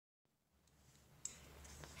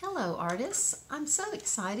Hello artists! I'm so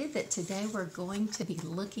excited that today we're going to be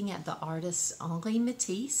looking at the artist Henri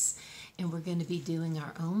Matisse, and we're going to be doing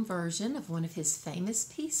our own version of one of his famous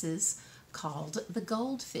pieces called the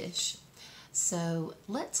Goldfish. So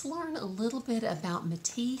let's learn a little bit about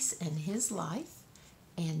Matisse and his life,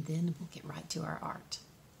 and then we'll get right to our art.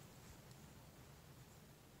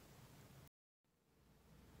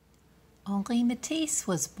 Henri Matisse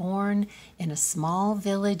was born in a small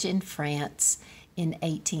village in France in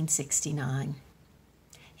 1869.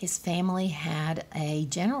 His family had a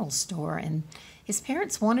general store, and his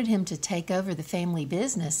parents wanted him to take over the family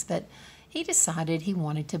business, but he decided he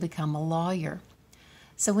wanted to become a lawyer.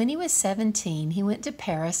 So when he was 17, he went to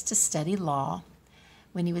Paris to study law.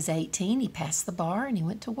 When he was 18, he passed the bar and he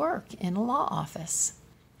went to work in a law office.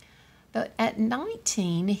 But at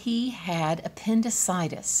 19, he had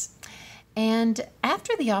appendicitis. And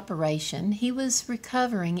after the operation, he was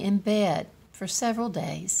recovering in bed for several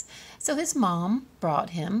days. So his mom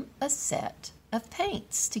brought him a set of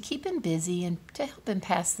paints to keep him busy and to help him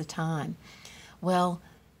pass the time. Well,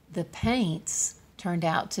 the paints turned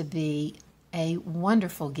out to be a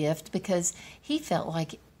wonderful gift because he felt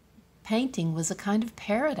like painting was a kind of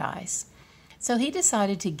paradise. So he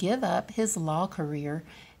decided to give up his law career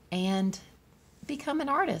and become an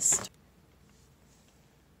artist.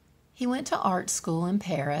 He went to art school in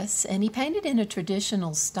Paris, and he painted in a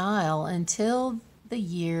traditional style until the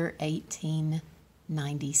year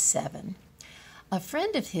 1897. A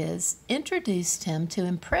friend of his introduced him to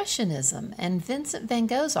Impressionism and Vincent van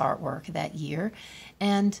Gogh's artwork that year,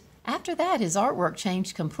 and after that his artwork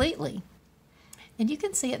changed completely. And you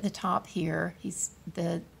can see at the top here,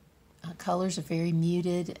 the colors are very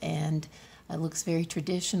muted and it looks very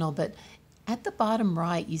traditional, but at the bottom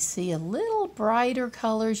right, you see a little brighter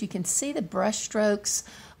colors. You can see the brush strokes,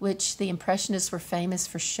 which the Impressionists were famous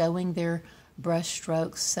for showing their brush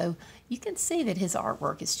strokes. So you can see that his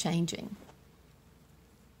artwork is changing.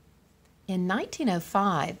 In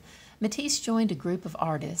 1905, Matisse joined a group of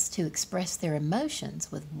artists who expressed their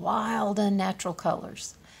emotions with wild, unnatural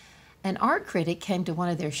colors. An art critic came to one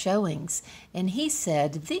of their showings, and he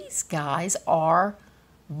said, "These guys are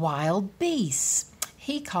wild beasts."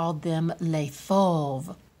 He called them les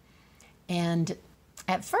fauves. And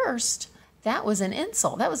at first, that was an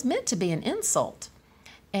insult. That was meant to be an insult.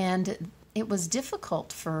 And it was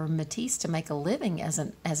difficult for Matisse to make a living as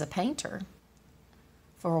a painter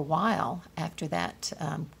for a while after that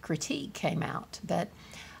critique came out. But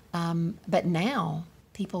now,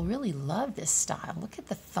 people really love this style. Look at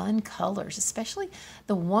the fun colors, especially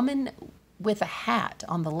the woman with a hat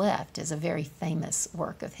on the left is a very famous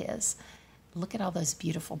work of his. Look at all those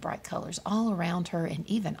beautiful bright colors all around her and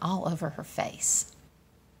even all over her face.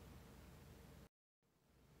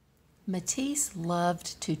 Matisse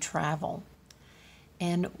loved to travel.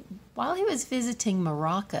 And while he was visiting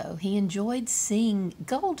Morocco, he enjoyed seeing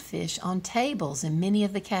goldfish on tables in many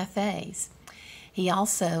of the cafes. He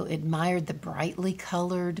also admired the brightly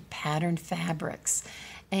colored patterned fabrics.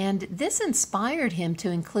 And this inspired him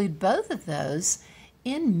to include both of those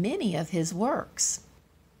in many of his works.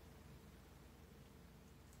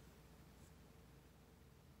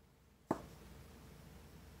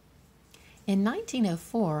 In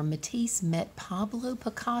 1904, Matisse met Pablo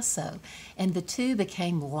Picasso, and the two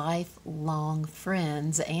became lifelong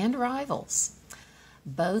friends and rivals.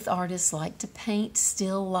 Both artists liked to paint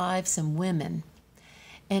still lives and women.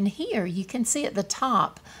 And here you can see at the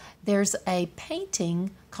top, there's a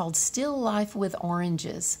painting called Still Life with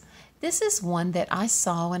Oranges. This is one that I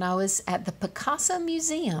saw when I was at the Picasso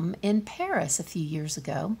Museum in Paris a few years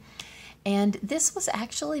ago. And this was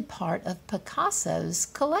actually part of Picasso's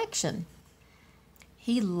collection.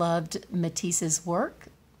 He loved Matisse's work,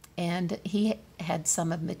 and he had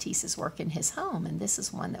some of Matisse's work in his home, and this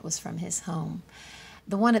is one that was from his home.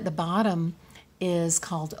 The one at the bottom is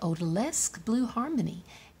called Odalisque Blue Harmony,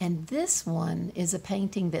 and this one is a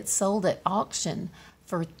painting that sold at auction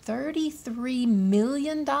for $33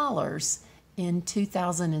 million in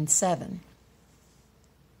 2007.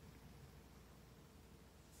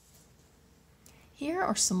 Here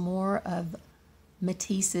are some more of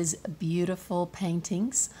Matisse's beautiful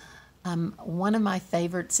paintings. One of my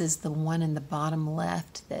favorites is the one in the bottom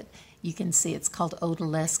left that you can see. It's called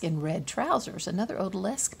Odalisque in Red Trousers, another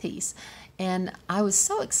Odalisque piece. And I was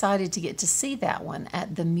so excited to get to see that one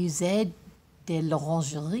at the Musée de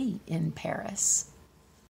l'Orangerie in Paris.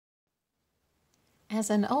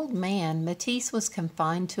 As an old man, Matisse was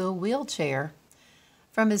confined to a wheelchair.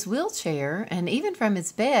 From his wheelchair, and even from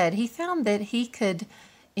his bed, he found that he could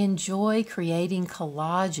enjoy creating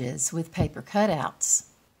collages with paper cutouts.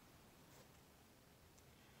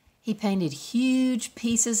 He painted huge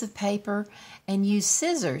pieces of paper and used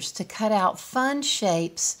scissors to cut out fun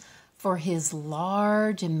shapes for his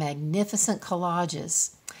large and magnificent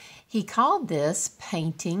collages. He called this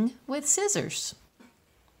painting with scissors.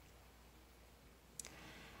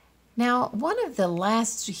 Now, one of the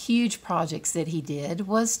last huge projects that he did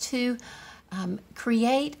was to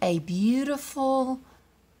create a beautiful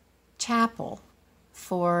chapel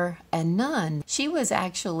for a nun. She was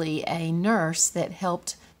actually a nurse that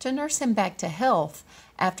helped to nurse him back to health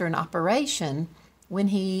after an operation when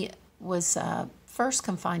he was first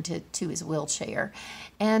confined to his wheelchair.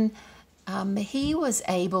 And he was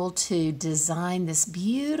able to design this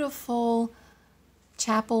beautiful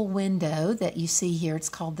chapel window that you see here. It's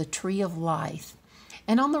called the Tree of Life.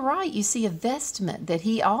 And on the right, you see a vestment that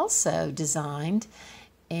he also designed.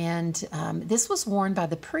 And this was worn by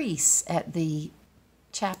the priests at the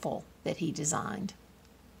chapel that he designed.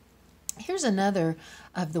 Here's another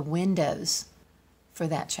of the windows for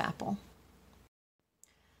that chapel.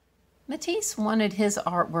 Matisse wanted his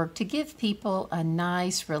artwork to give people a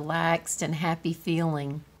nice, relaxed, and happy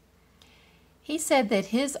feeling. He said that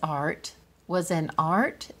his art was an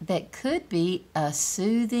art that could be a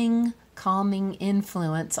soothing, calming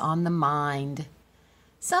influence on the mind.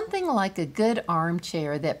 Something like a good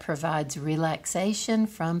armchair that provides relaxation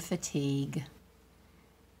from fatigue.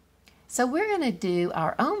 So we're going to do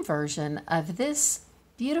our own version of this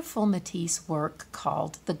beautiful Matisse work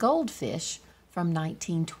called The Goldfish from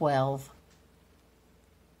 1912.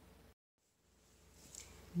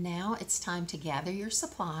 Now it's time to gather your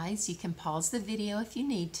supplies. You can pause the video if you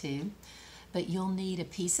need to, but you'll need a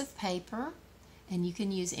piece of paper, and you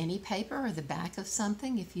can use any paper or the back of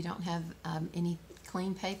something if you don't have any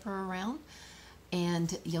clean paper around.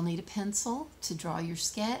 And you'll need a pencil to draw your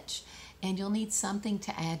sketch, and you'll need something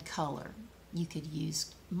to add color. You could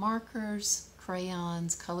use markers,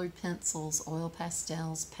 crayons, colored pencils, oil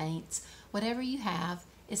pastels, paints. Whatever you have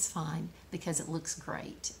is fine because it looks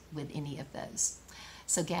great with any of those.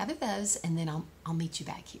 So gather those, and then I'll meet you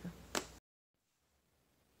back here.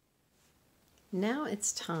 Now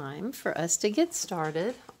it's time for us to get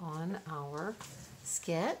started on our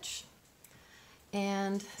sketch.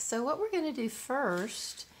 And so what we're going to do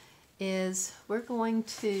first is we're going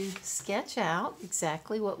to sketch out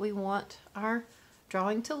exactly what we want our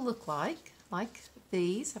drawing to look like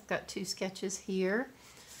these. I've got two sketches here.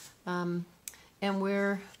 And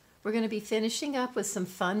we're going to be finishing up with some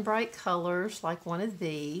fun, bright colors like one of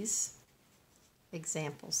these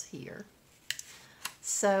examples here.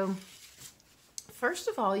 So first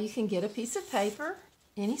of all, you can get a piece of paper,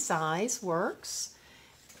 any size works.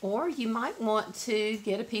 Or you might want to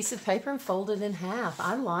get a piece of paper and fold it in half.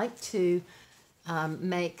 I like to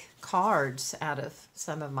make cards out of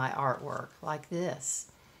some of my artwork, like this.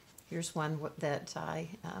 Here's one that I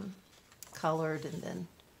colored and then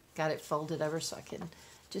got it folded over so I can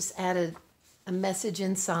just add a message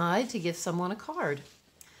inside to give someone a card.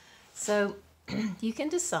 So you can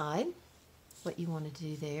decide what you want to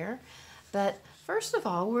do there. But first of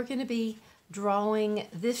all, we're going to be drawing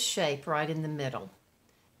this shape right in the middle.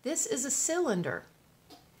 This is a cylinder.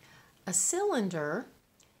 A cylinder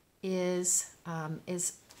is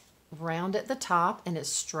round at the top and it's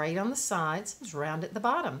straight on the sides. It's round at the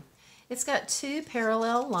bottom. It's got two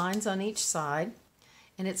parallel lines on each side,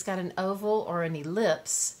 and it's got an oval or an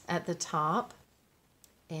ellipse at the top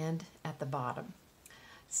and at the bottom.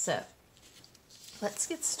 So let's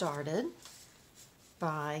get started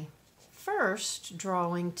by first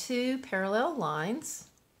drawing two parallel lines.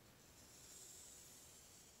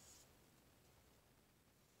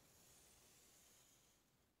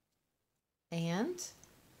 And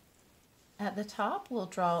at the top, we'll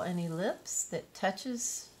draw an ellipse that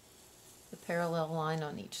touches the parallel line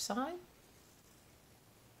on each side.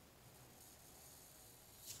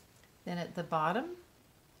 Then at the bottom,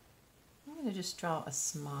 I'm going to just draw a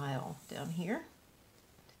smile down here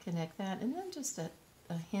to connect that, and then just a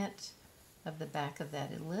hint of the back of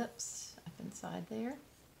that ellipse up inside there.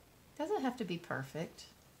 Doesn't have to be perfect.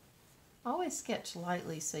 Always sketch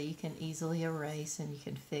lightly so you can easily erase and you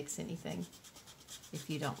can fix anything if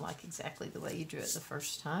you don't like exactly the way you drew it the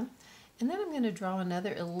first time. And then I'm going to draw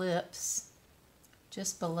another ellipse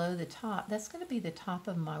just below the top. That's going to be the top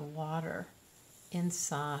of my water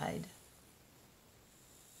inside.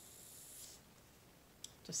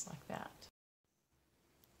 Just like that.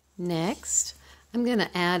 Next, I'm going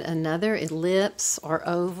to add another ellipse or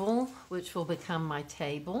oval, which will become my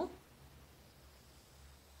table.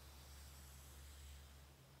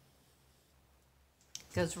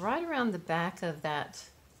 Goes right around the back of that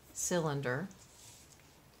cylinder.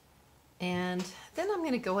 And then I'm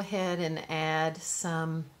going to go ahead and add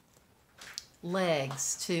some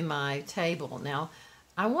legs to my table. Now,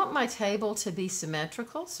 I want my table to be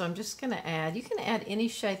symmetrical, so I'm just going to add, you can add any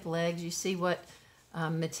shaped legs. You see what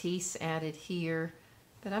Matisse added here,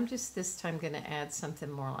 but I'm just this time going to add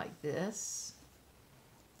something more like this.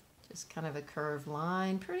 Just kind of a curved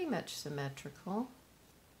line, pretty much symmetrical,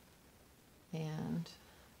 and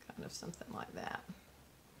kind of something like that.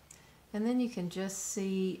 And then you can just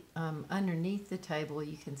see underneath the table,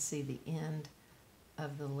 you can see the end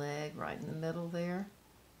of the leg right in the middle there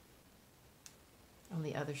on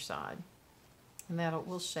the other side. And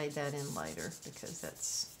we'll shade that in later because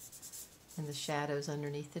that's in the shadows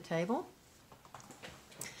underneath the table.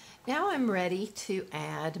 Now I'm ready to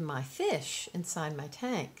add my fish inside my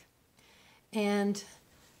tank. And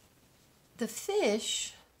the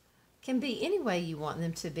fish can be any way you want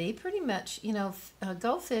them to be. Pretty much, you know,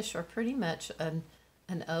 goldfish are pretty much an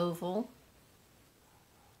oval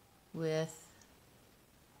with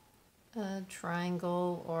a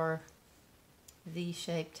triangle or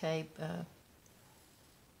V-shaped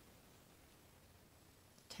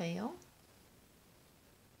tail.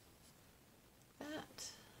 That.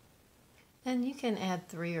 And you can add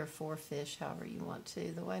 3 or 4 fish however you want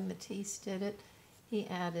to. The way Matisse did it, he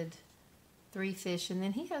added 3 fish, and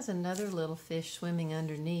then he has another little fish swimming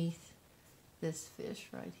underneath this fish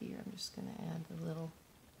right here. I'm just going to add the little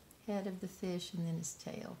head of the fish and then his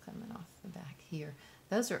tail coming off the back here.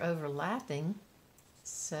 Those are overlapping,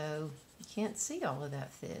 so you can't see all of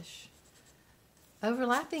that fish.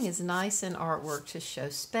 Overlapping is nice in artwork to show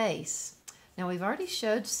space. Now we've already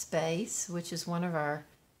showed space, which is one of our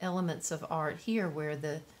elements of art here, where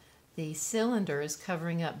the cylinder is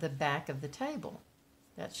covering up the back of the table.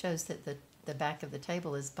 That shows that the back of the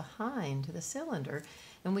table is behind the cylinder,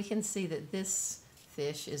 and we can see that this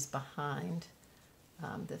fish is behind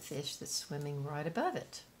the fish that's swimming right above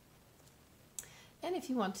it. And if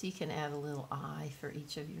you want to, you can add a little eye for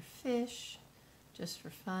each of your fish, just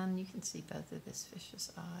for fun. You can see both of this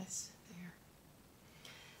fish's eyes there.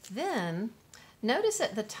 Then, notice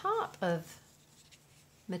at the top of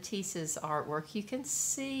Matisse's artwork, you can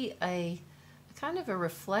see a kind of a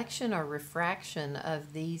reflection or refraction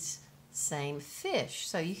of these same fish.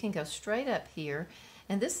 So you can go straight up here,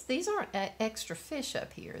 and these aren't extra fish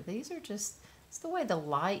up here. These are just, it's the way the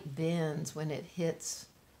light bends when it hits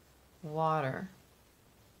water.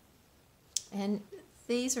 And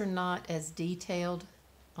these are not as detailed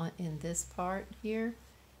in this part here.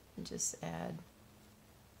 And just add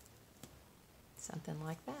something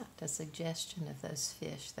like that, a suggestion of those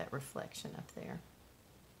fish, that reflection up there.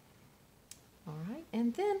 All right,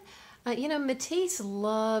 and then, you know, Matisse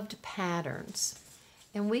loved patterns.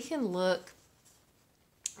 And we can look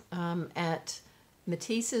at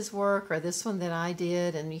Matisse's work, or this one that I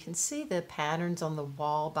did, and you can see the patterns on the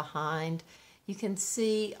wall behind. You can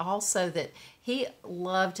see also that he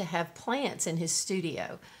loved to have plants in his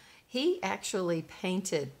studio. He actually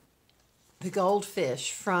painted the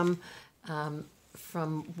goldfish from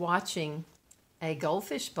watching a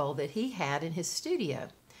goldfish bowl that he had in his studio.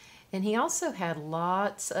 And he also had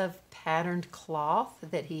lots of patterned cloth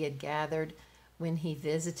that he had gathered when he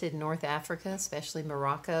visited North Africa, especially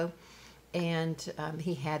Morocco. And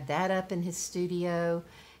he had that up in his studio.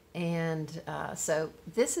 And so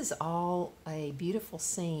this is all a beautiful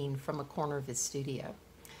scene from a corner of his studio.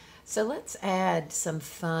 So let's add some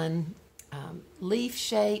fun leaf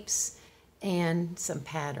shapes and some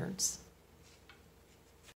patterns.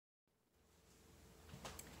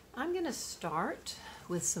 I'm going to start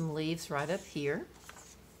with some leaves right up here.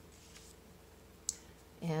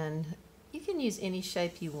 And you can use any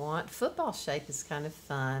shape you want. Football shape is kind of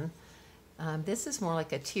fun. This is more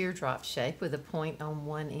like a teardrop shape with a point on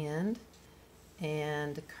one end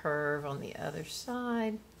and a curve on the other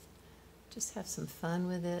side. Just have some fun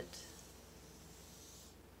with it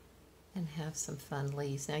and have some fun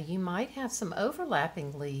leaves. Now you might have some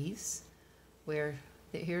overlapping leaves where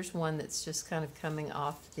here's one that's just kind of coming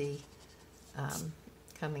off the,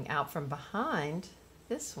 coming out from behind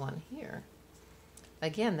this one here.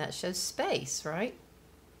 Again, that shows space, right?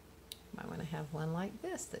 Might want to have one like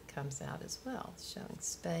this that comes out as well, showing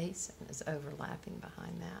space and is overlapping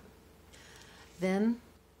behind that. Then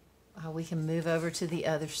we can move over to the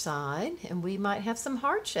other side, and we might have some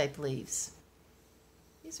heart-shaped leaves.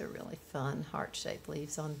 These are really fun heart-shaped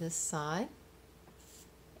leaves on this side.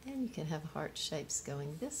 And you can have heart shapes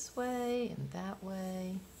going this way and that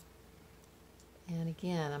way. And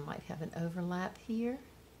again, I might have an overlap here,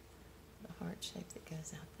 the heart shape that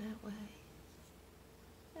goes out that way.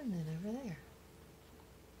 And then over there.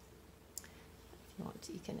 If you want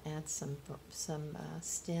to, you can add some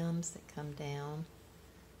stems that come down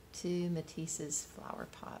two Matisse's flower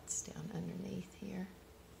pots down underneath here.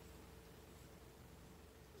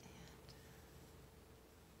 And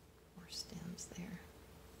more stems there.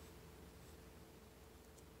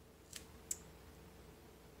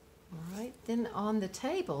 All right, then on the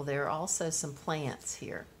table there are also some plants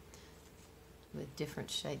here with different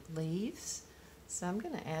shaped leaves. So I'm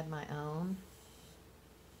going to add my own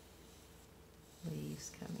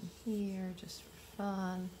leaves coming here just for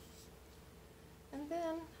fun. And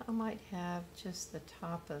then I might have just the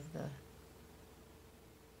top of the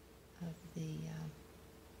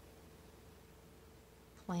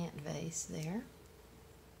plant vase there.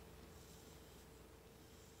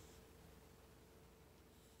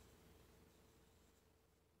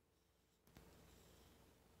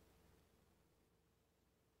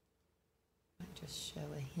 Just show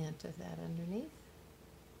a hint of that underneath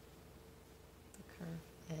the curved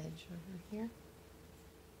edge over here.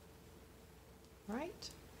 Right.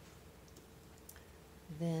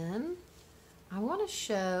 Then I want to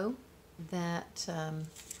show that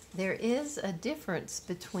there is a difference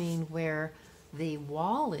between where the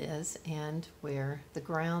wall is and where the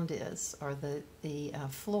ground is, or the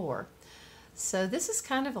floor. So this is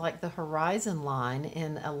kind of like the horizon line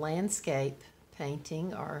in a landscape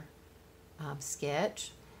painting or sketch.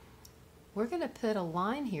 We're going to put a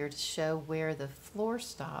line here to show where the floor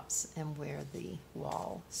stops and where the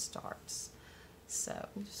wall starts. So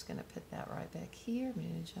I'm just going to put that right back here. I'm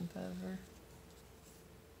going to jump over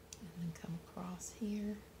and then come across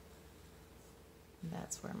here. And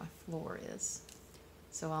that's where my floor is.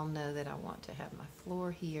 So I'll know that I want to have my floor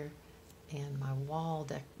here and my wall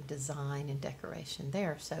design and decoration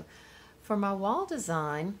there. So for my wall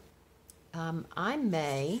design, I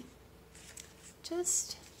may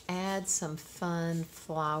just add some fun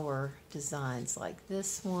flower designs like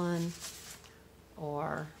this one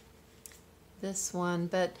or this one,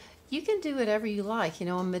 but you can do whatever you like. You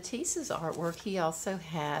know, in Matisse's artwork, he also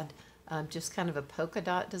had just kind of a polka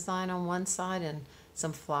dot design on one side and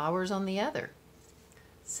some flowers on the other.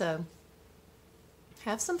 So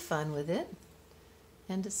have some fun with it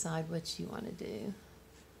and decide what you want to do.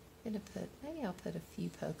 I'm going to maybe I'll put a few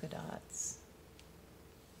polka dots.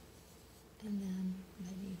 And then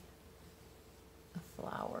maybe a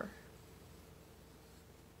flower.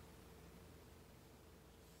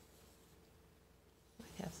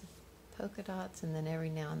 Might have some polka dots and then every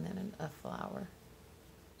now and then a flower,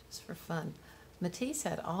 just for fun. Matisse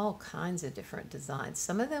had all kinds of different designs.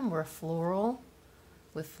 Some of them were floral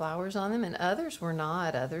with flowers on them, and others were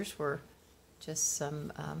not. Others were just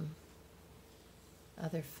some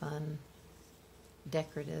other fun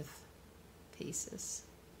decorative pieces.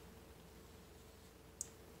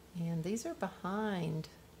 And these are behind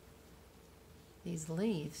these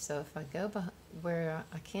leaves, so if I go where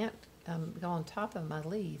I can't go on top of my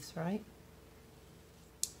leaves, right?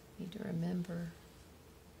 Need to remember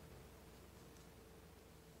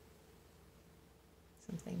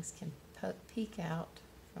some things can peek out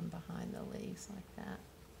from behind the leaves like that.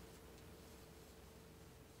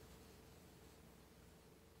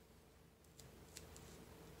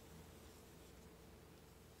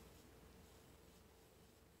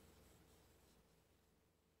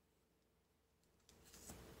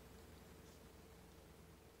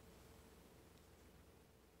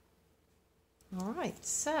 All right,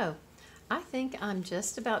 so I think I'm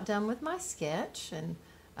just about done with my sketch, and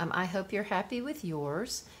I hope you're happy with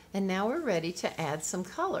yours. And now we're ready to add some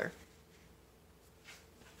color.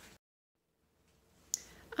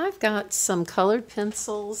 I've got some colored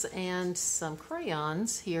pencils and some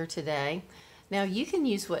crayons here today. Now you can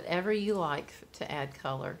use whatever you like to add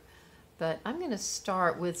color, but I'm going to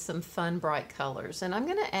start with some fun bright colors, and I'm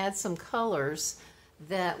going to add some colors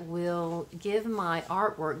that will give my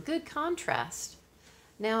artwork good contrast.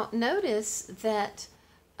 Now notice that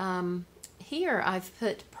here I've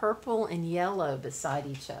put purple and yellow beside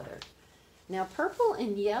each other. Now purple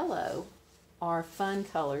and yellow are fun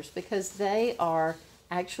colors because they are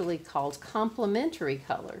actually called complementary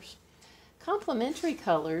colors. Complementary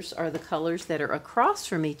colors are the colors that are across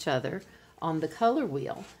from each other on the color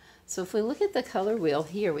wheel. So if we look at the color wheel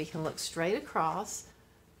here, we can look straight across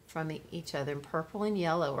from each other, and purple and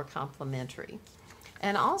yellow are complementary.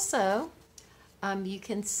 And also you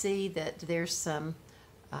can see that there's some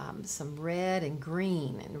red and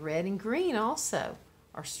green also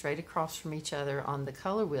are straight across from each other on the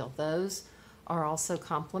color wheel. Those are also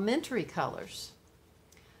complementary colors.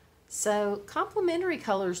 So complementary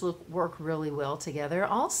colors work really well together.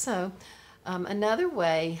 Also, another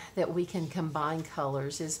way that we can combine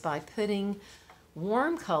colors is by putting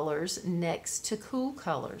warm colors next to cool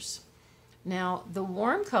colors. Now, the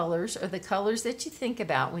warm colors are the colors that you think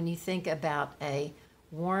about when you think about a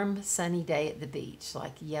warm, sunny day at the beach,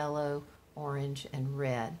 like yellow, orange, and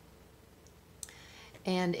red.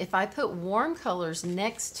 And if I put warm colors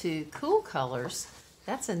next to cool colors,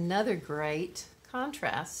 that's another great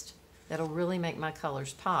contrast that'll really make my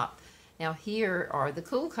colors pop. Now, here are the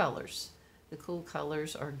cool colors. The cool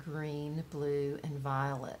colors are green, blue, and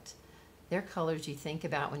violet. They're colors you think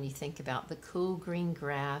about when you think about the cool green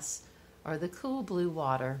grass or the cool blue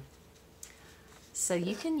water. So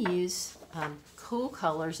you can use cool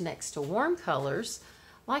colors next to warm colors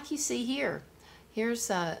like you see here.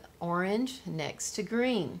 Here's orange next to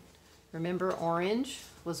green. Remember, orange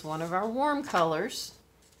was one of our warm colors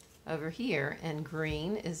over here, and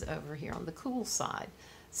green is over here on the cool side.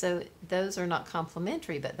 So those are not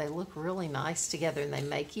complementary, but they look really nice together, and they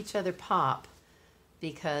make each other pop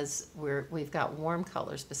because we've got warm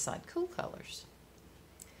colors beside cool colors.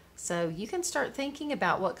 So you can start thinking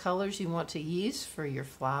about what colors you want to use for your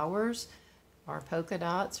flowers or polka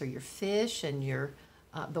dots or your fish and your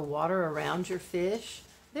the water around your fish.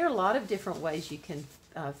 There are a lot of different ways you can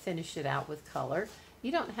finish it out with color.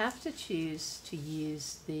 You don't have to choose to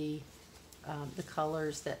use the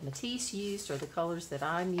colors that Matisse used or the colors that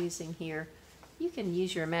I'm using here. You can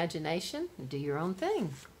use your imagination and do your own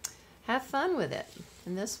thing. Have fun with it.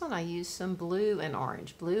 In this one I used some blue and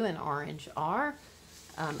orange. Blue and orange are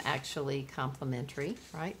actually complementary,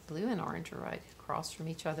 right? Blue and orange are right across from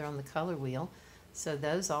each other on the color wheel. So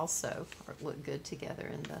those also look good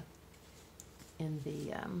together in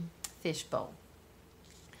the fish bowl.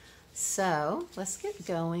 So let's get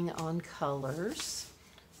going on colors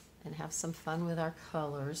and have some fun with our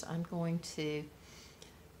colors. I'm going to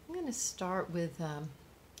start with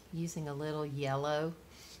using a little yellow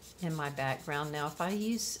in my background. Now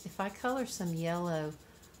if I color some yellow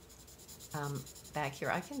back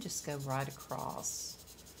here, I can just go right across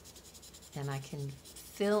and I can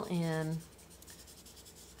fill in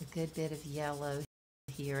a good bit of yellow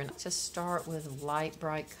here, and just start with light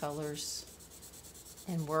bright colors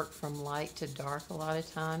and work from light to dark a lot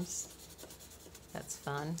of times. That's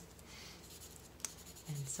fun.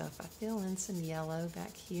 And so if I fill in some yellow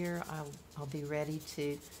back here, I'll be ready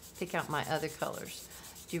to pick out my other colors.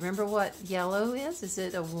 Do you remember what yellow is? Is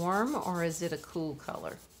it a warm or is it a cool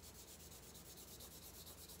color?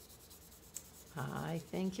 I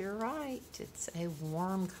think you're right. It's a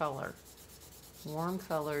warm color. Warm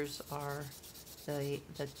colors are the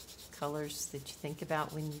colors that you think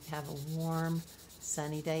about when you have a warm,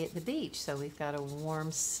 sunny day at the beach. So we've got a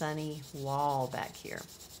warm, sunny wall back here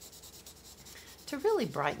to really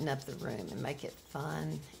brighten up the room and make it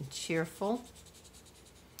fun and cheerful.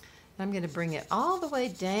 I'm going to bring it all the way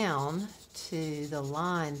down to the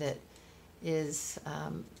line that is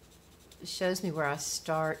shows me where I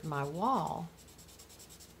start my wall,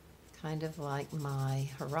 kind of like my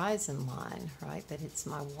horizon line, right? But it's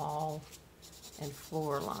my wall and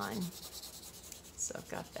floor line. So I've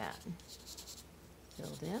got that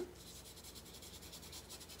filled in.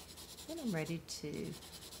 Then I'm ready to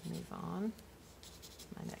move on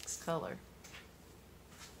to my next color.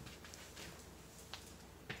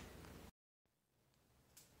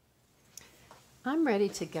 I'm ready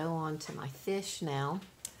to go on to my fish now.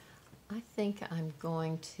 I think I'm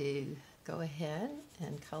going to go ahead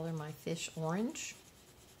and color my fish orange.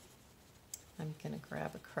 I'm going to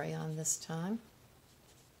grab a crayon this time.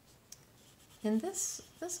 And this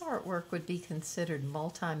artwork would be considered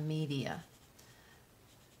multimedia.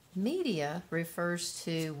 Media refers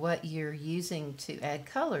to what you're using to add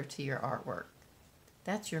color to your artwork.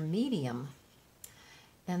 That's your medium.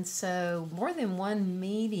 And so more than one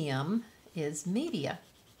medium is media.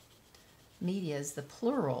 Media is the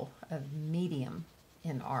plural of medium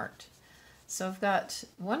in art. So I've got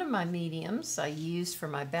one of my mediums I used for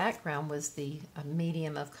my background was the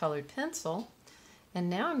medium of colored pencil, and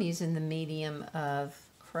now I'm using the medium of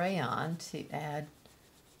crayon to add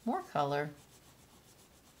more color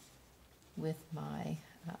with my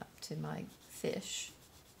to my fish.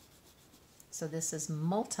 So this is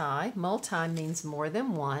multi. Multi means more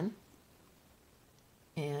than one,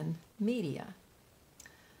 and media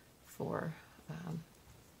for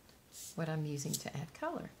what I'm using to add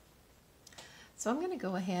color. So I'm going to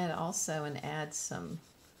go ahead also and add some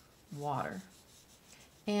water.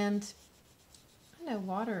 And I know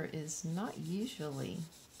water is not usually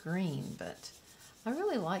green, but I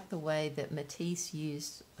really like the way that Matisse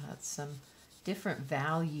used some different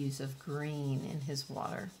values of green in his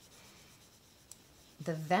water.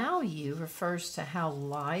 The value refers to how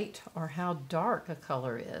light or how dark a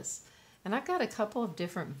color is. And I've got a couple of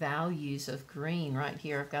different values of green right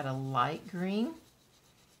here. I've got a light green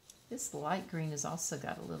This light green has also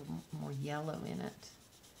got a little more yellow in it.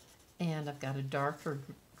 And I've got a darker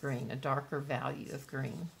green, a darker value of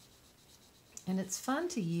green. And it's fun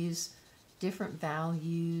to use different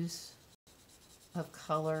values of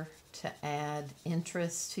color to add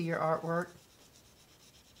interest to your artwork.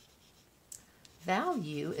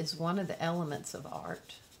 Value is one of the elements of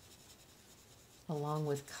art, along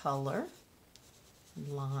with color,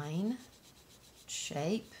 line,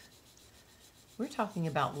 shape. We're talking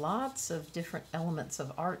about lots of different elements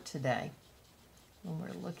of art today. When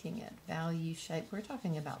we're looking at value, shape, we're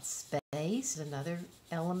talking about space, another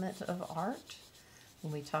element of art.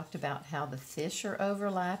 When we talked about how the fish are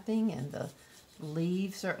overlapping and the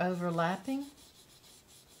leaves are overlapping,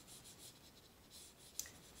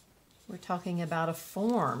 we're talking about a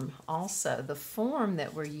form also. The form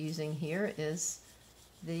that we're using here is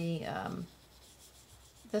the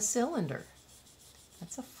cylinder.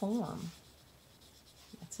 That's a form.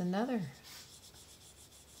 That's another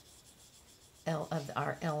of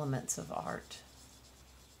our elements of art.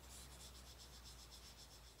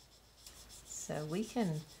 So we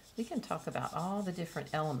can talk about all the different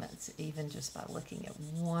elements even just by looking at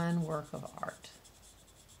one work of art.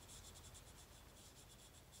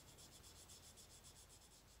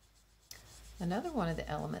 Another one of the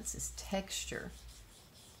elements is texture.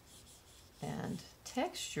 And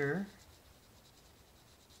texture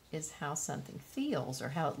is how something feels or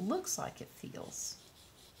how it looks like it feels.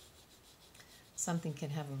 Something can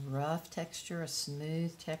have a rough texture, a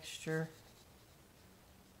smooth texture,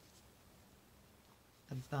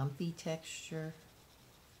 a bumpy texture.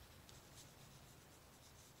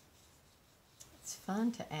 It's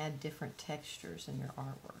fun to add different textures in your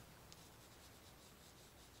artwork.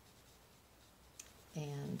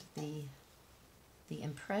 And the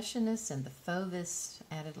Impressionists and the Fauvists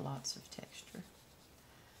added lots of texture.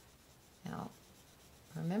 Now,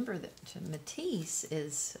 remember that Matisse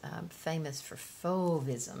is famous for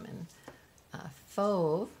Fauvism, and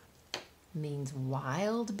Fauve means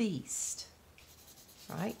wild beast,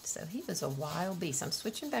 right? So he was a wild beast. I'm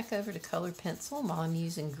switching back over to colored pencil, and while I'm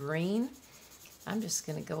using green, I'm just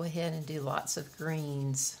going to go ahead and do lots of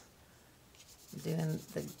greens. I'm doing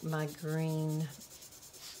my green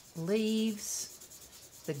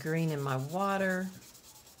leaves, the green in my water.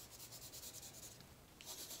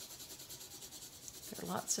 There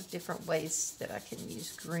are lots of different ways that I can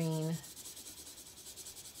use green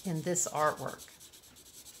in this artwork.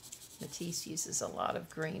 Matisse uses a lot of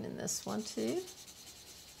green in this one too.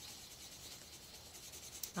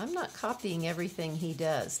 I'm not copying everything he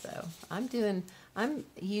does though. I'm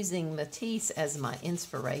using Matisse as my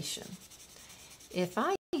inspiration. If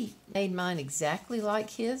I made mine exactly like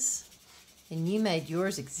his and you made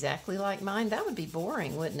yours exactly like mine, that would be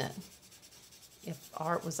boring, wouldn't it? If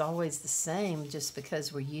art was always the same just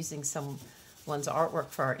because we're using someone's artwork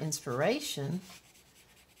for our inspiration,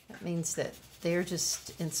 that means that they're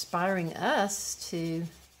just inspiring us to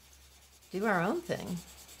do our own thing.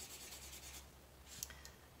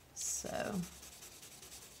 So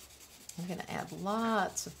I'm going to add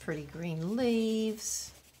lots of pretty green leaves,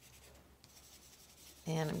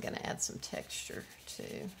 and I'm going to add some texture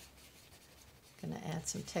too. I'm going to add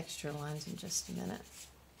some texture lines in just a minute.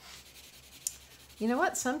 You know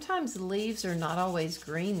what? Sometimes the leaves are not always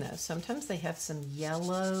green though. Sometimes they have some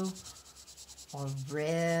yellow or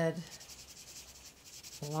red,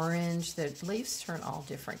 orange. The leaves turn all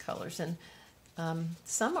different colors. And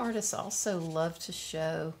some artists also love to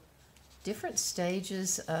show different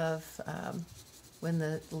stages of when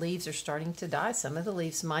the leaves are starting to die. Some of the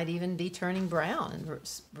leaves might even be turning brown and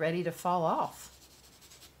ready to fall off,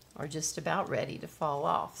 or just about ready to fall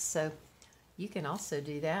off. So you can also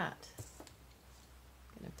do that.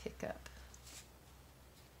 I'm going to pick up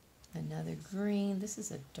another green. This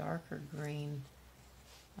is a darker green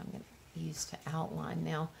I'm going to use to outline.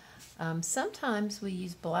 Now, sometimes we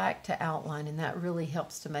use black to outline, and that really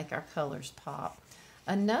helps to make our colors pop.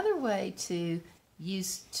 Another way to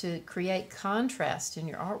create contrast in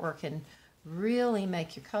your artwork and really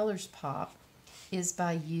make your colors pop is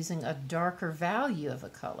by using a darker value of a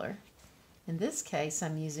color. In this case,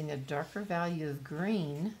 I'm using a darker value of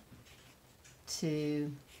green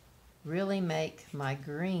to really make my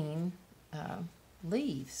green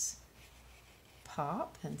leaves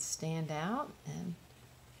pop and stand out, and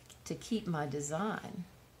to keep my design.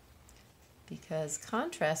 Because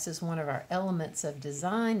contrast is one of our elements of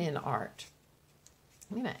design in art.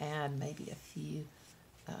 I'm going to add maybe a few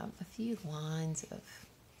lines of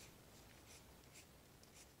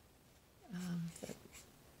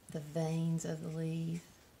the veins of the leaves,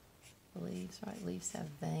 right? Leaves have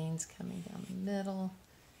veins coming down the middle,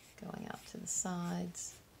 going out to the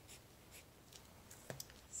sides.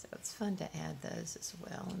 it's fun to add those as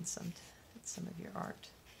well in some of your art.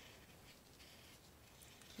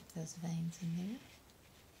 Keep those veins in there.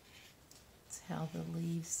 It's how the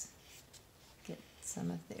leaves get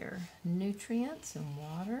some of their nutrients and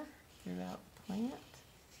water throughout the plant.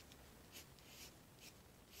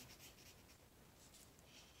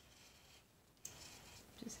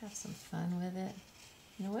 Just have some fun with it.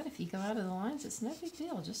 You know what, if you go out of the lines, it's no big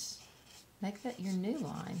deal. Just make that your new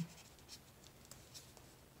line.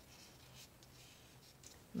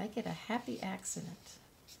 Make it a happy accident.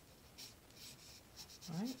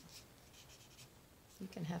 All right? You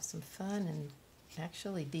can have some fun and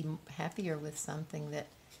actually be happier with something that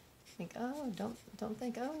you think, oh, don't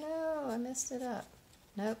think, oh no, I messed it up.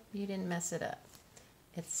 Nope, you didn't mess it up.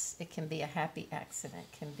 It can be a happy accident.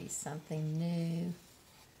 It can be something new,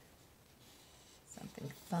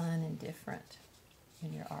 something fun and different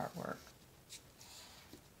in your artwork.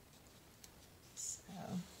 So,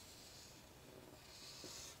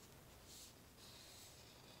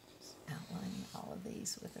 just outlining all of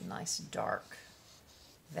these with a nice dark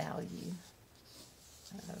value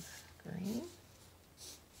of green.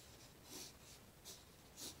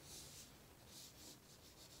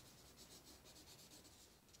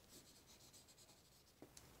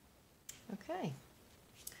 Okay.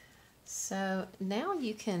 So now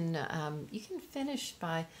you can finish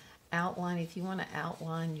by outlining. If you want to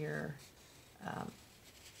outline your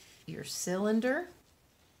cylinder,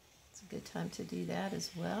 it's a good time to do that as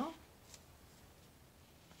well.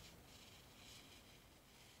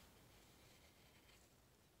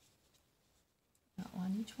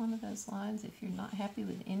 Outline each one of those lines. If you're not happy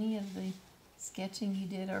with any of the sketching you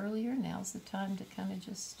did earlier, now's the time to kind of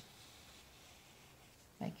just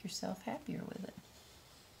make yourself happier with it.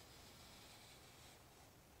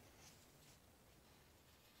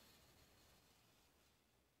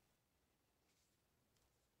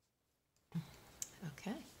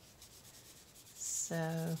 Okay,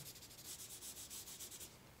 so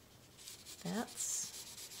that's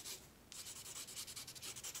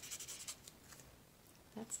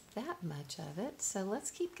that much of it. So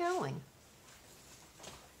let's keep going.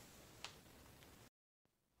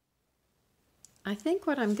 I think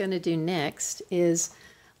what I'm going to do next is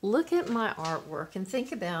look at my artwork and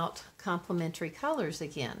think about complementary colors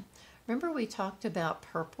again. Remember we talked about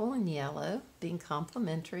purple and yellow being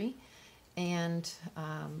complementary, and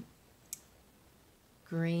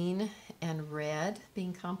green and red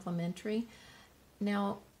being complementary.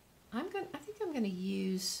 Now I think I'm going to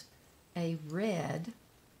use a red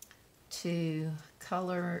to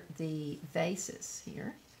color the vases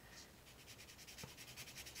here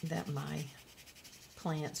that my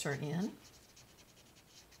plants are in.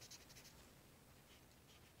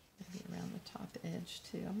 Maybe around the top edge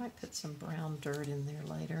too. I might put some brown dirt in there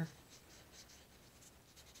later.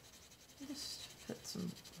 Just put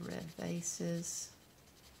some red vases.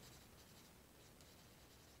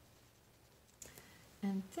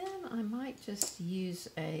 And then I might just use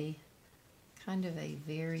a kind of a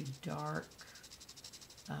very dark,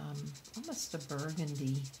 almost a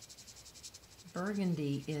burgundy.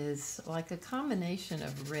 Burgundy is like a combination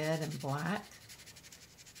of red and black.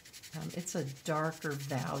 It's a darker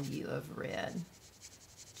value of red,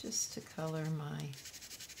 just to color my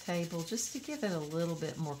table, just to give it a little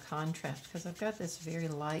bit more contrast, because I've got this very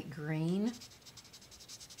light green,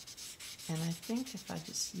 and I think if I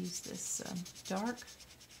just use this dark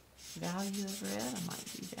value of red, I might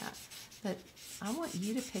do that. But I want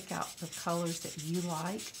you to pick out the colors that you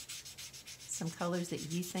like, some colors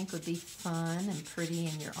that you think would be fun and pretty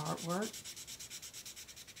in your artwork.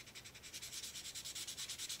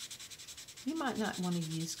 You might not want to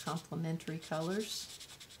use complementary colors,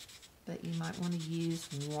 but you might want to use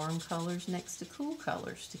warm colors next to cool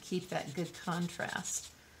colors to keep that good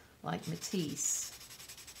contrast, like Matisse.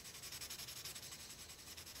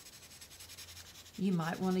 You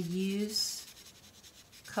might want to use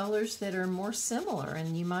colors that are more similar,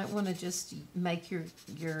 and you might want to just make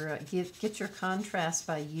get your contrast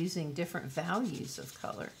by using different values of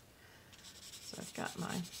color. So I've got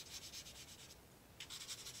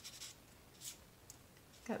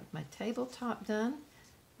my tabletop done.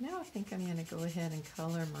 Now I think I'm going to go ahead and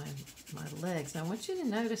color my legs. Now I want you to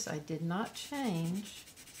notice I did not change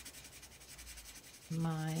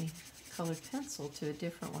my colored pencil to a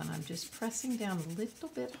different one. I'm just pressing down a little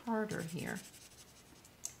bit harder here.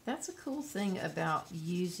 That's a cool thing about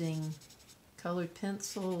using colored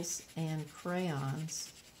pencils and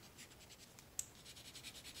crayons.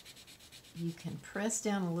 You can press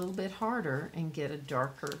down a little bit harder and get a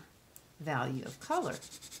darker value of color.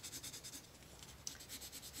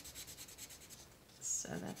 So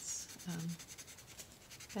that's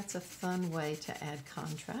That's a fun way to add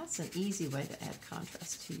contrast, an easy way to add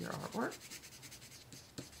contrast to your artwork.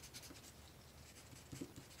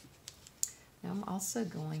 Now I'm also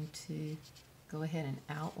going to go ahead and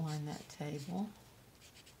outline that table.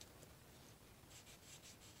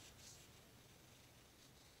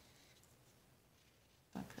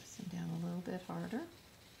 I'll press them down a little bit harder.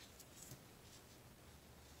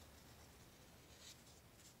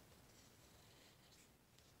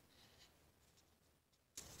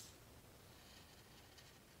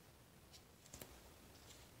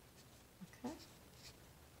 Okay.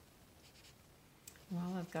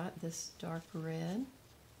 While I've got this dark red,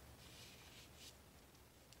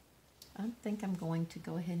 I think I'm going to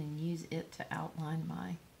go ahead and use it to outline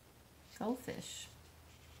my goldfish.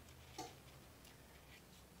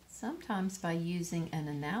 Sometimes by using an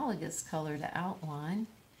analogous color to outline,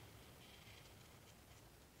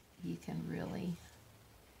 you can really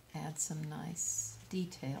add some nice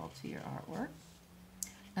detail to your artwork.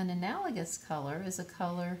 An analogous color is a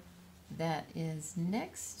color that is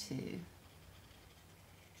next to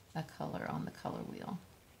a color on the color wheel.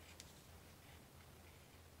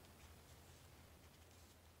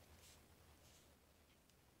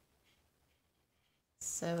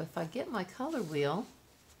 So if I get my color wheel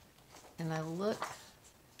and I look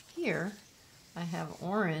here, I have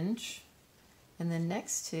orange, and then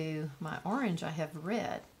next to my orange I have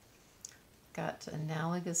red. Got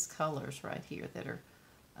analogous colors right here that are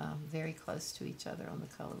very close to each other on the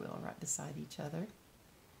color wheel, right beside each other.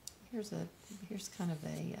 Here's kind of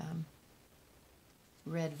a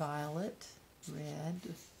red violet, red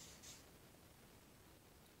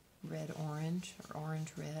orange, or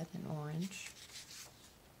orange red and orange.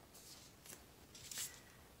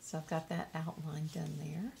 So I've got that outline done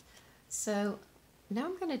there. So now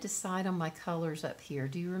I'm going to decide on my colors up here.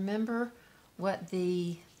 Do you remember what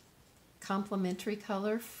the complementary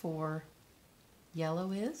color for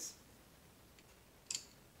yellow is?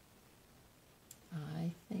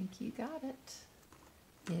 I think you got it.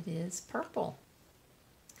 It is purple.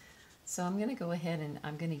 So I'm going to go ahead and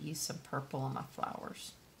I'm going to use some purple on my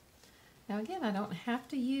flowers. Now again, I don't have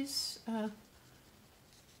to use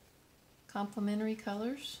complementary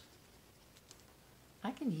colors.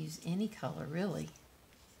 I can use any color really,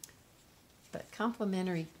 but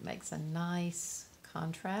complementary makes a nice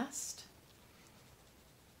contrast.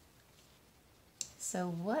 So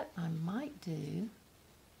what I might do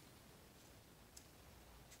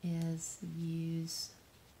is use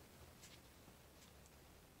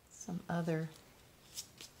some other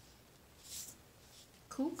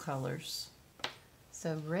cool colors.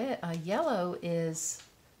 So yellow is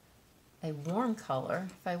a warm color.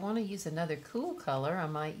 If I want to use another cool color, I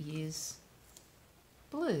might use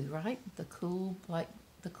blue, right? The cool, like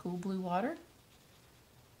the cool blue water.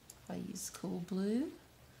 If I use cool blue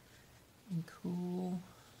and cool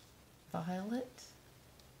violet.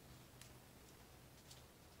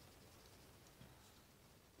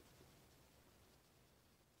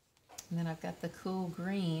 And then I've got the cool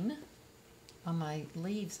green on my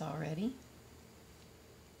leaves already.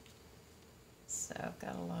 So I've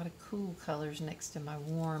got a lot of cool colors next to my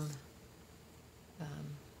warm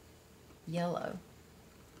yellow.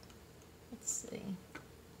 Let's see.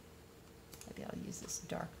 Maybe I'll use this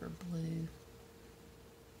darker blue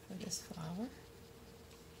for this flower.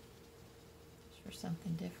 For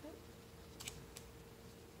something different.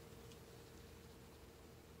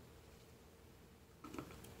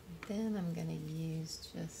 Then I'm going to use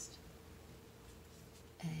just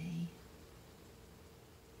a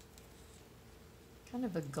kind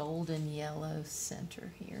of a golden yellow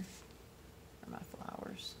center here for my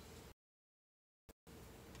flowers.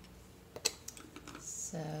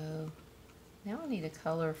 So now I need a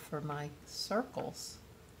color for my circles.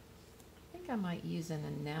 I think I might use an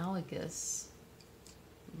analogous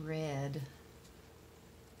red,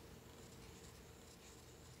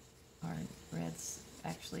 or red's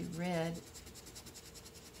actually red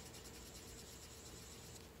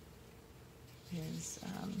is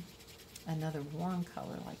another warm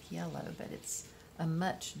color like yellow, but it's a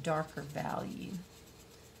much darker value.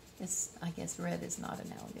 I guess red is not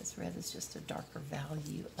analogous. Red is just a darker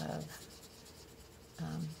value of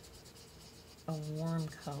a warm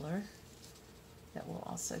color that will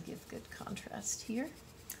also give good contrast here.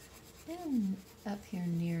 And up here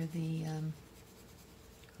near the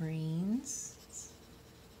greens,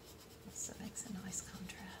 also makes a nice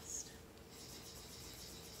contrast.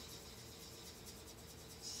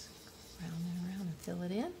 Just go around and around and fill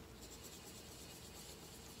it in.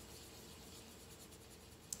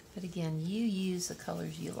 But again, you use the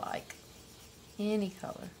colors you like. Any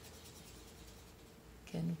color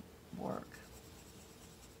can work.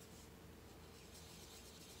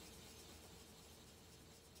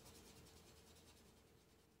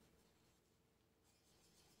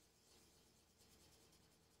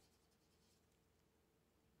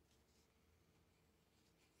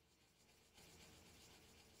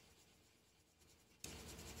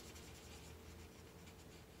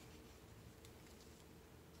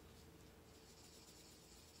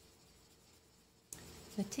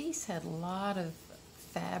 Matisse had a lot of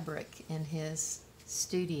fabric in his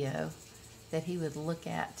studio that he would look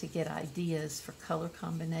at to get ideas for color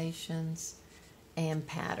combinations and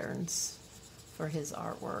patterns for his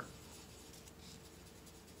artwork.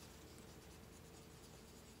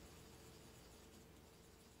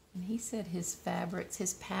 And he said his fabrics,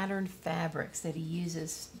 his patterned fabrics that he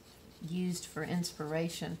used for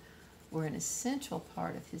inspiration were an essential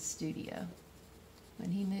part of his studio.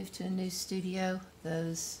 When he moved to a new studio,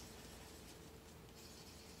 those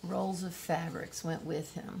rolls of fabrics went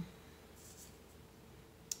with him.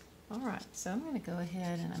 All right, so I'm going to go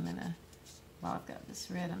ahead and while I've got this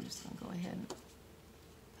red, I'm just going to go ahead and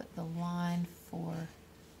put the line for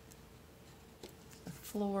the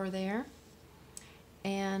floor there.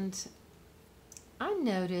 And I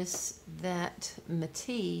noticed that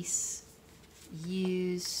Matisse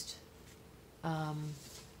used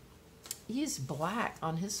black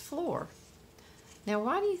on his floor. Now,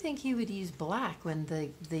 why do you think he would use black when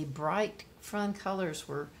the bright fun colors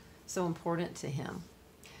were so important to him?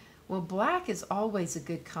 Well, black is always a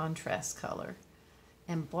good contrast color,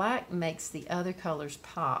 and black makes the other colors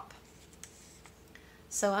pop.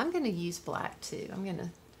 So I'm going to use black too. I'm going to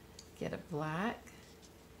get a black,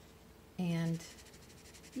 and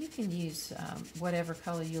you can use whatever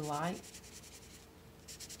color you like.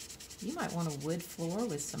 You might want a wood floor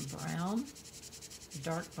with some brown.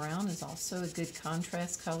 Dark brown is also a good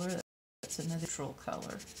contrast color. That's another neutral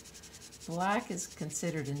color. Black is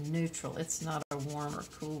considered a neutral. It's not a warm or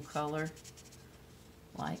cool color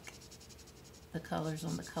like the colors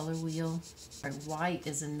on the color wheel. White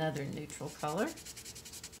is another neutral color.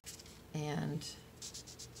 And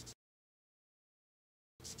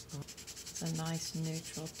it's a nice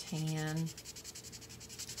neutral tan.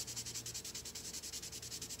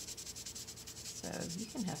 So you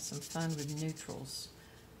can have some fun with neutrals,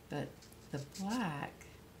 but the black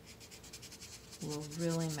will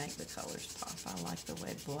really make the colors pop. I like the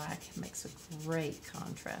way black makes a great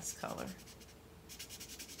contrast color.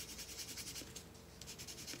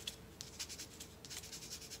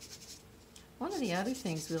 One of the other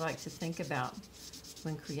things we like to think about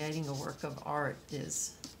when creating a work of art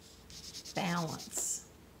is balance.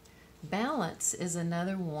 Balance is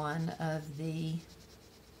another one of the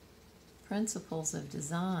principles of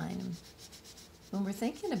design. When we're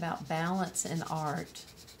thinking about balance in art,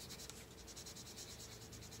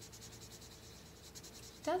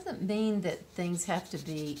 it doesn't mean that things have to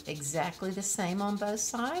be exactly the same on both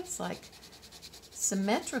sides. Like,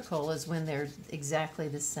 symmetrical is when they're exactly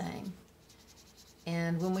the same.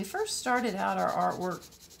 And when we first started out our artwork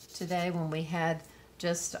today, when we had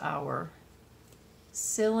just our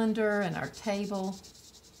cylinder and our table,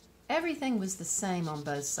 everything was the same on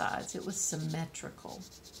both sides. It was symmetrical.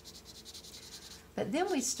 But then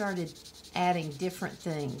we started adding different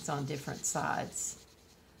things on different sides.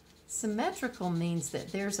 Symmetrical means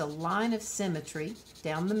that there's a line of symmetry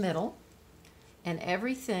down the middle, and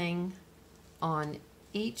everything on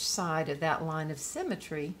each side of that line of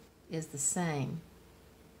symmetry is the same.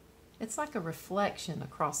 It's like a reflection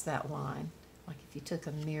across that line. Like if you took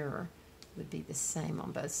a mirror, it would be the same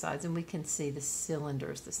on both sides. And we can see the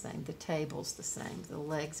cylinder's the same, the table's the same, the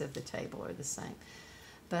legs of the table are the same.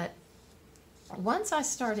 But once I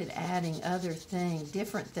started adding other things,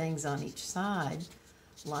 different things on each side,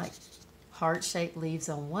 like heart-shaped leaves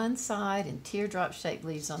on one side and teardrop-shaped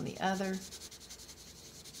leaves on the other,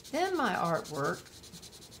 then my artwork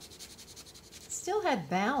still had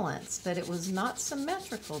balance, but it was not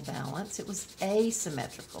symmetrical balance, it was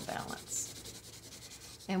asymmetrical balance.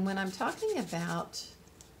 And when I'm talking about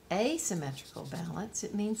asymmetrical balance,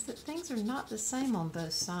 it means that things are not the same on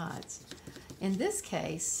both sides. In this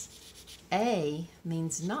case, A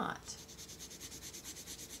means not.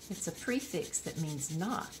 It's a prefix that means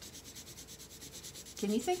not.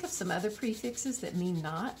 Can you think of some other prefixes that mean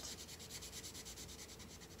not?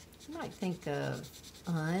 You might think of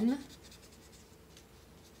un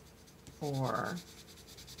or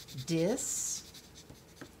dis.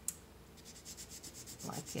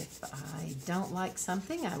 Like if I don't like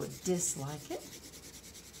something, I would dislike it,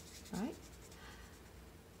 right?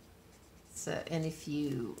 So, and if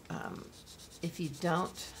you're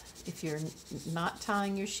not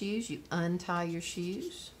tying your shoes, you untie your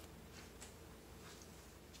shoes.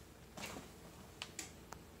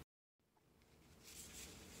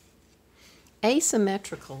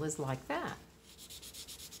 Asymmetrical is like that.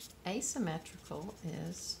 Asymmetrical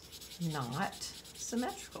is not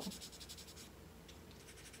symmetrical.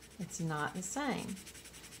 It's not the same,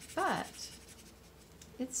 but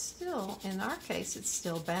it's still, in our case, it's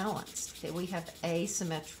still balanced. We have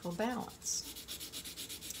asymmetrical balance.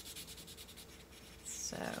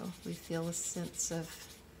 So we feel a sense of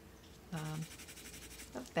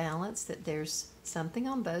balance, that there's something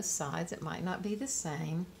on both sides. It might not be the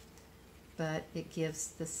same, but it gives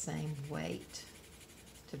the same weight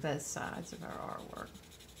to both sides of our artwork.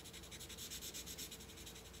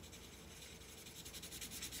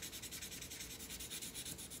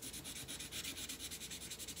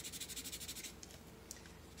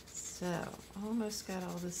 So, almost got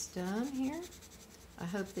all this done here. I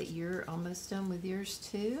hope that you're almost done with yours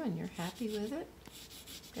too and you're happy with it.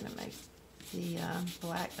 I'm going to make the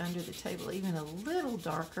black under the table even a little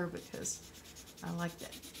darker because I like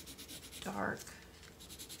that dark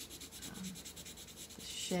the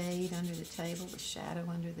shade under the table, the shadow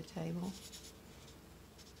under the table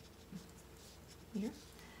here.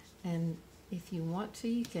 And if you want to,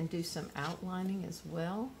 you can do some outlining as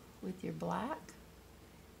well with your black.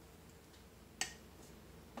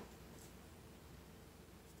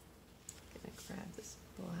 Grab this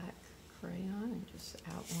black crayon and just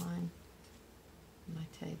outline my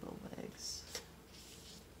table legs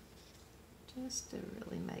just to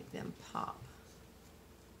really make them pop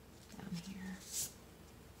down here.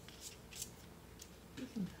 You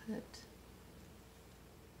can put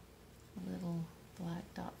a little black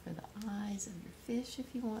dot for the eyes of your fish if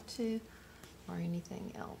you want to, or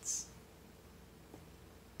anything else.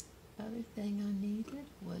 Other thing I needed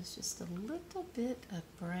was just a little bit of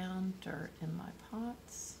brown dirt in my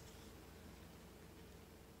pots.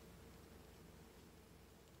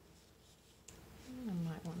 And I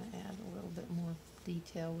might want to add a little bit more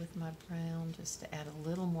detail with my brown just to add a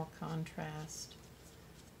little more contrast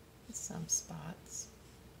in some spots.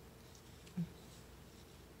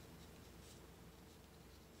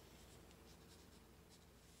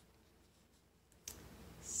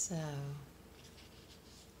 So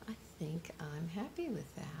I think I'm happy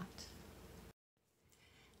with that.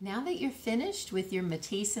 Now that you're finished with your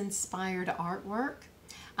Matisse-inspired artwork,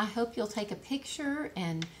 I hope you'll take a picture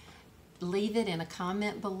and leave it in a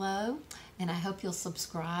comment below, and I hope you'll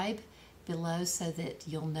subscribe below so that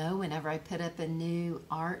you'll know whenever I put up a new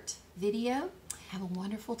art video. Have a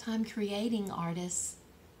wonderful time creating, artists,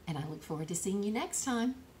 and I look forward to seeing you next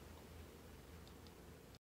time.